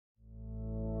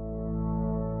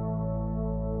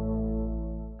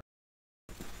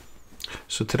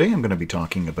So today I'm going to be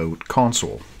talking about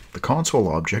console, the console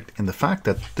object, and the fact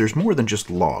that there's more than just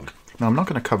log. Now I'm not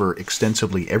going to cover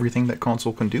extensively everything that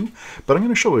console can do, but I'm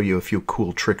going to show you a few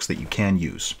cool tricks that you can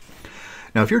use.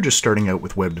 Now if you're just starting out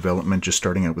with web development, just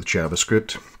starting out with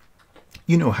JavaScript,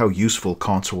 you know how useful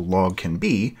console.log can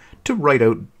be to write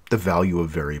out the value of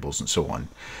variables and so on.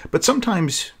 But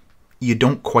sometimes you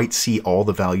don't quite see all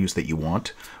the values that you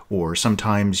want, or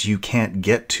sometimes you can't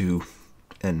get to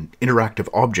an interactive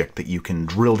object that you can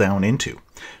drill down into.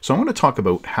 So I want to talk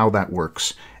about how that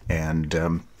works and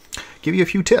give you a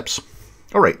few tips.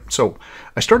 All right, so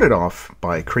I started off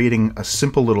by creating a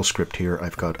simple little script here.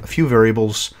 I've got a few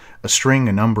variables, a string,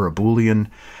 a number, a boolean.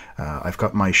 I've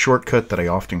got my shortcut that I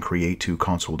often create to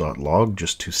console.log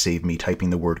just to save me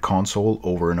typing the word console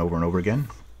over and over and over again.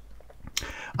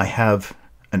 I have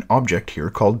an object here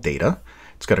called data.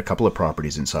 It's got a couple of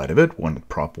properties inside of it, one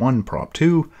prop1,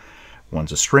 prop2.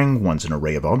 One's a string, one's an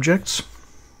array of objects,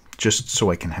 just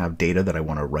so I can have data that I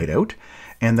want to write out.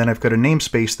 And then I've got a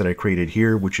namespace that I created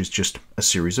here, which is just a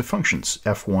series of functions,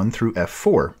 f1 through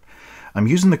f4. I'm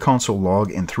using the console log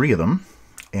in 3 of them,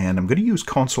 and I'm going to use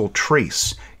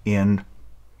console.trace in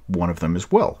one of them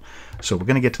as well. So we're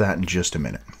going to get to that in just a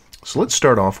minute. So let's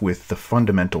start off with the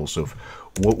fundamentals of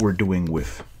what we're doing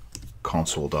with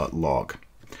console.log.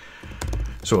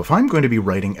 So if I'm going to be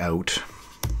writing out,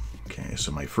 okay,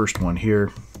 so my first one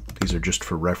here, these are just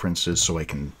for references so I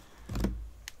can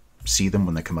see them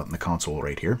when they come up in the console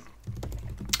right here.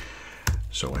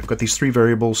 So I've got these 3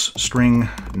 variables, string,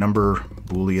 number,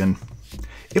 boolean.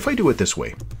 If I do it this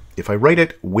way, if I write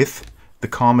it with the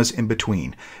commas in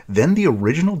between, then the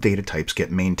original data types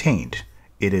get maintained.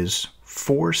 It is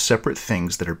 4 separate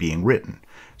things that are being written.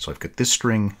 So I've got this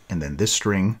string and then this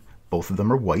string, both of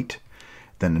them are white.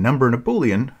 Then a number and a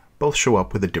boolean both show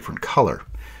up with a different color.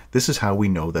 This is how we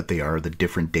know that they are the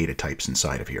different data types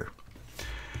inside of here.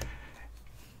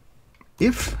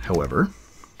 If, however,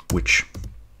 which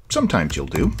sometimes you'll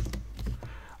do,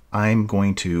 I'm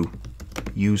going to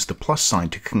use the plus sign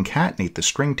to concatenate the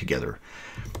string together.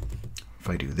 If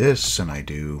I do this and I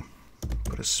do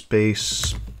put a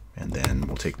space and then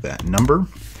we'll take that number.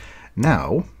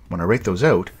 Now, when I write those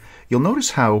out, you'll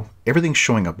notice how everything's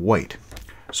showing up white.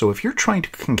 So if you're trying to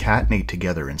concatenate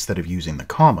together instead of using the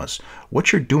commas,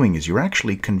 what you're doing is you're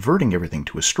actually converting everything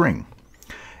to a string.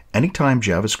 Anytime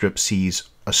JavaScript sees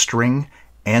a string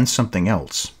and something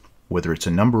else, whether it's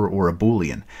a number or a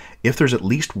boolean, if there's at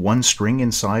least one string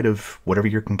inside of whatever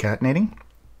you're concatenating,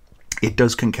 it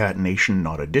does concatenation,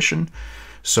 not addition.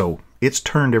 So it's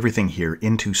turned everything here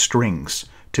into strings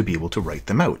to be able to write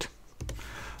them out.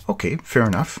 Okay, fair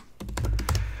enough.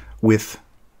 With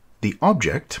the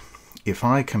object, if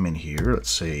I come in here, let's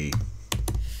say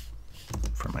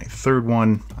for my third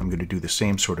one, I'm going to do the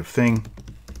same sort of thing.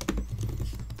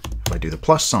 If I do the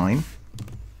plus sign,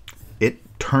 it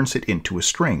turns it into a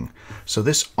string. So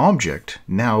this object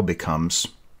now becomes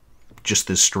just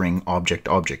this string object,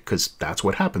 because that's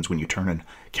what happens when you turn and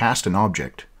cast an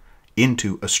object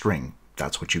into a string.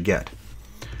 That's what you get.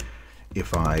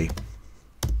 If I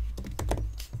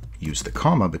use the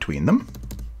comma between them,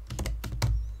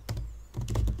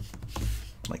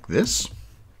 like this.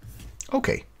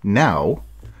 Okay, now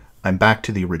I'm back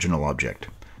to the original object.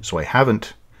 So I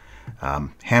haven't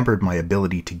hampered my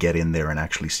ability to get in there and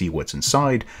actually see what's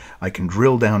inside. I can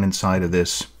drill down inside of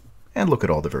this and look at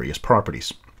all the various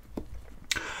properties.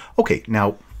 Okay,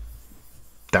 now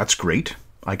that's great.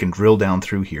 I can drill down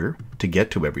through here to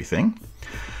get to everything.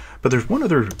 But there's one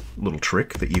other little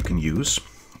trick that you can use.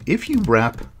 If you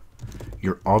wrap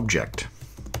your object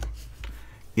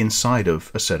inside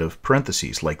of a set of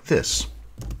parentheses like this,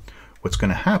 what's going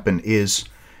to happen is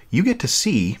you get to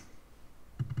see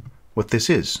what this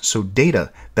is. So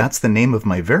data, that's the name of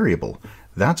my variable.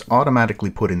 That's automatically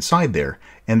put inside there.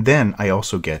 And then I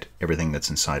also get everything that's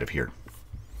inside of here.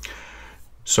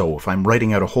 So if I'm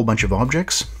writing out a whole bunch of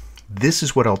objects, this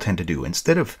is what I'll tend to do.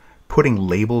 Instead of putting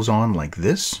labels on like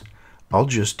this, I'll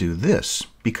just do this,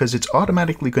 because it's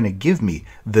automatically going to give me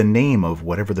the name of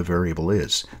whatever the variable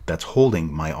is that's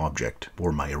holding my object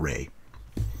or my array.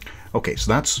 Okay,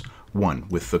 so that's one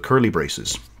with the curly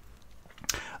braces.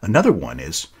 Another one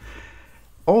is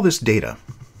all this data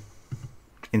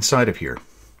inside of here.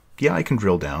 Yeah, I can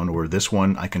drill down, or this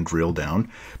one I can drill down,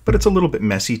 but it's a little bit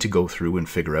messy to go through and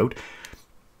figure out.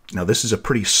 Now this is a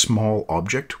pretty small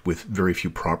object with very few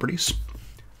properties,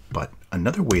 but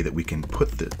another way that we can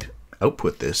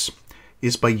output this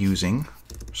is by using,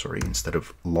 instead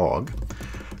of log,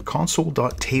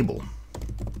 console.table.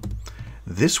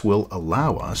 This will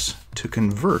allow us to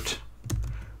convert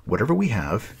whatever we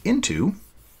have into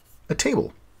a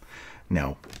table.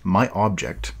 Now, my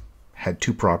object had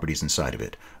two properties inside of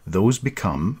it. Those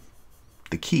become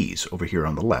the keys over here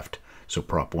on the left. So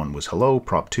prop1 was hello,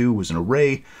 prop2 was an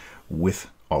array with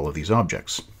all of these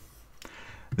objects.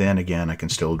 Then again, I can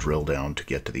still drill down to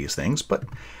get to these things, but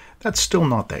that's still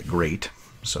not that great.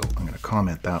 So I'm going to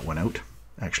comment that one out.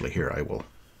 Actually, here I will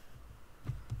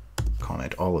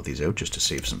comment all of these out just to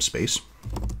save some space.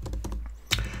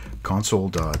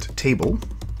 Console.table,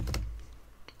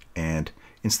 and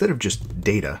instead of just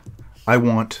data, I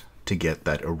want to get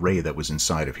that array that was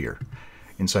inside of here.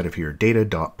 Inside of here,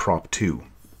 data.prop2.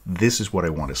 This is what I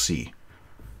want to see.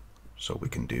 So we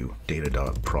can do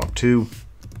data.prop2,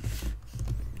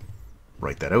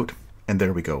 write that out, and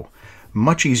there we go.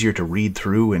 Much easier to read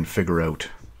through and figure out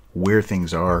where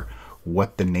things are,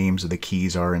 what the names of the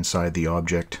keys are inside the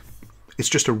object. It's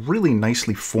just a really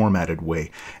nicely formatted way,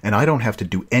 and I don't have to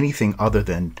do anything other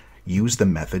than use the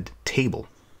method table.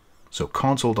 So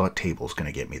console.table is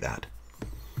going to get me that.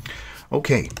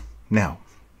 Okay, now,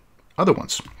 other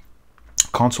ones.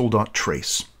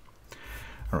 Console.trace.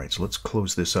 All right, so let's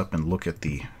close this up and look at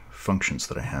the functions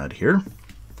that I had here.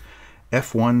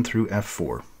 F1 through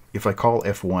F4. If I call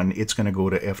F1, it's going to go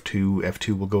to F2,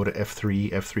 F2 will go to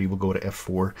F3, F3 will go to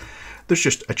F4. There's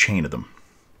just a chain of them.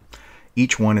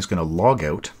 Each one is going to log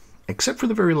out, except for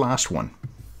the very last one,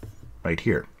 right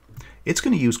here. It's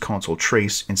going to use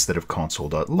console.trace instead of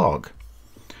console.log.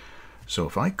 So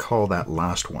if I call that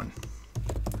last one,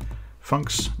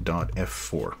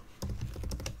 funcs.f4,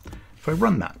 if I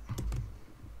run that,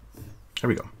 there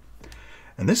we go.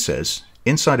 And this says,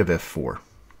 inside of F4,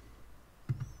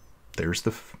 there's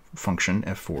the function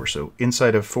F4. So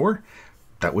inside F4,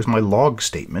 that was my log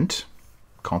statement.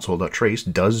 Console.trace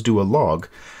does do a log,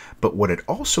 but what it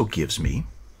also gives me,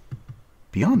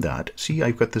 beyond that, see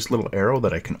I've got this little arrow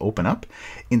that I can open up.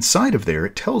 Inside of there,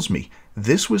 it tells me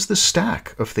this was the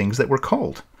stack of things that were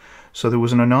called. So there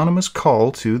was an anonymous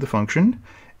call to the function,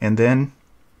 and then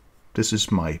this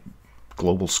is my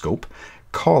global scope,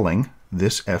 calling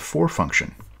this F4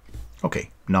 function.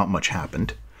 Okay, not much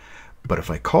happened. But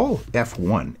if I call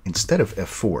F1 instead of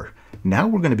F4, now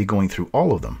we're going to be going through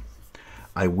all of them.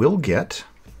 I will get,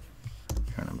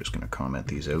 and I'm just going to comment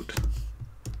these out,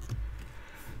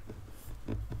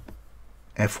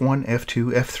 F1,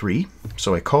 F2, F3.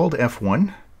 So I called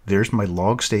F1. There's my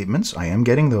log statements. I am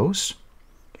getting those.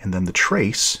 And then the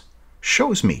trace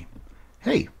shows me,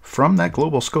 hey, from that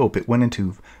global scope, it went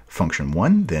into function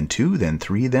 1, then 2, then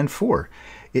 3, then 4.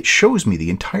 It shows me the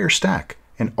entire stack.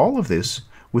 And all of this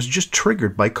was just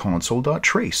triggered by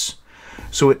console.trace.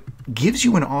 So it gives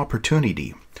you an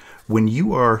opportunity when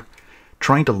you are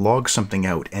trying to log something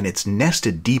out and it's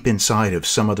nested deep inside of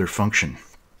some other function.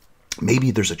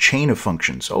 Maybe there's a chain of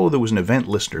functions. Oh, there was an event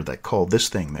listener that called this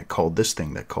thing, that called this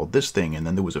thing, that called this thing, and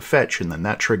then there was a fetch, and then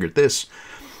that triggered this.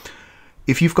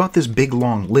 If you've got this big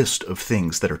long list of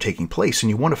things that are taking place and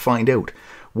you want to find out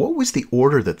what was the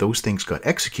order that those things got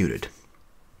executed,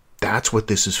 that's what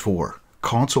this is for.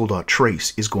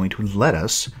 Console.trace is going to let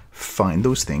us find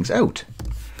those things out.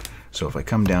 So if I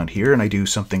come down here and I do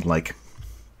something like,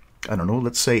 I don't know,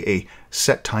 let's say a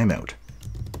set timeout.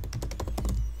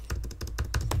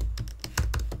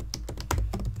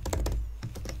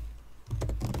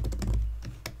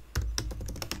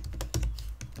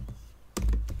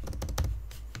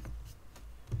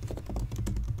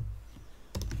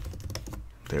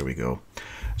 There we go.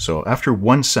 So after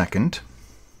 1 second,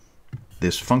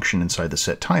 this function inside the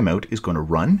set timeout is going to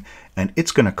run, and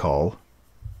it's going to call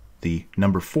the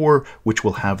number 4, which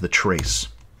will have the trace.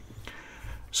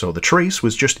 So the trace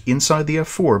was just inside the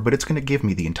F4, but it's going to give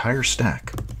me the entire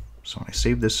stack. So I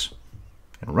save this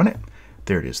and run it.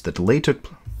 There it is. The delay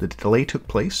took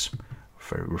place.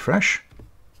 If I refresh,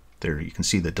 there you can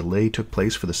see the delay took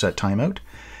place for the set timeout,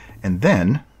 and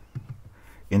then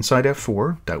inside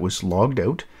F4 that was logged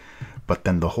out. But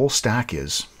then the whole stack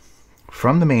is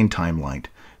from the main timeline.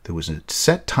 There was a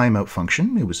set timeout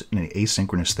function. It was an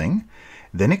asynchronous thing.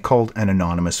 Then it called an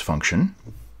anonymous function.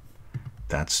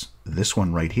 That's this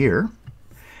one right here.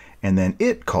 And then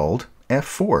it called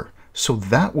F4. So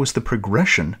that was the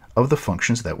progression of the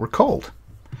functions that were called.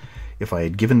 If I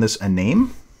had given this a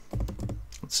name,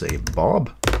 let's say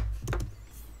Bob.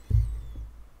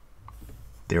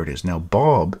 There it is. Now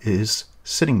Bob is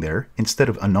sitting there instead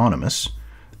of anonymous.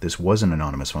 This was an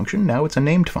anonymous function. Now it's a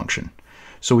named function.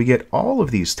 So we get all of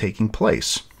these taking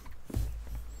place.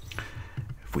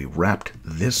 If we wrapped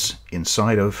this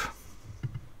inside of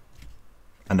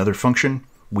another function,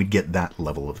 we'd get that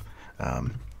level of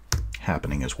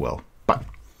happening as well. But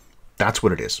that's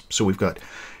what it is. So we've got,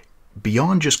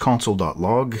 beyond just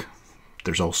console.log,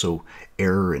 there's also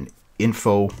error and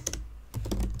info.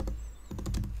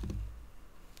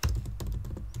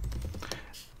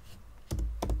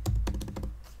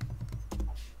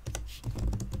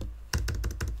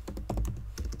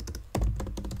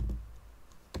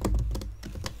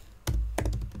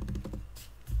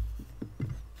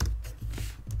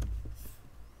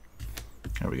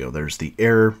 There we go. There's the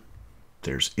error.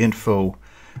 There's info.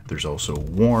 There's also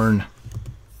warn,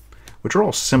 which are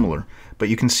all similar, but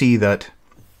you can see that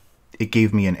it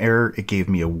gave me an error. It gave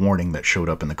me a warning that showed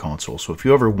up in the console. So if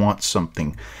you ever want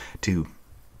something to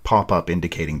pop up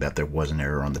indicating that there was an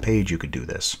error on the page, you could do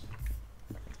this.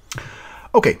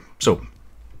 Okay, so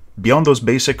beyond those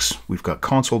basics, we've got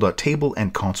console.table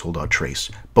and console.trace,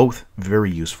 both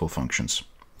very useful functions.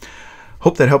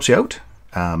 Hope that helps you out.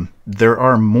 There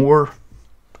are more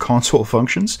console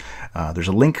functions. There's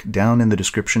a link down in the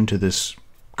description to this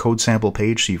code sample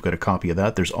page, so you've got a copy of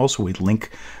that. There's also a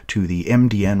link to the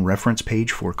MDN reference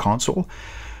page for console.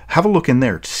 Have a look in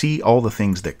there to see all the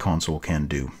things that console can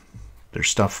do. There's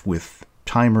stuff with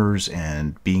timers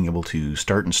and being able to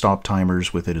start and stop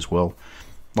timers with it as well.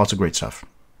 Lots of great stuff.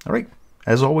 All right,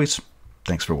 as always,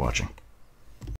 thanks for watching.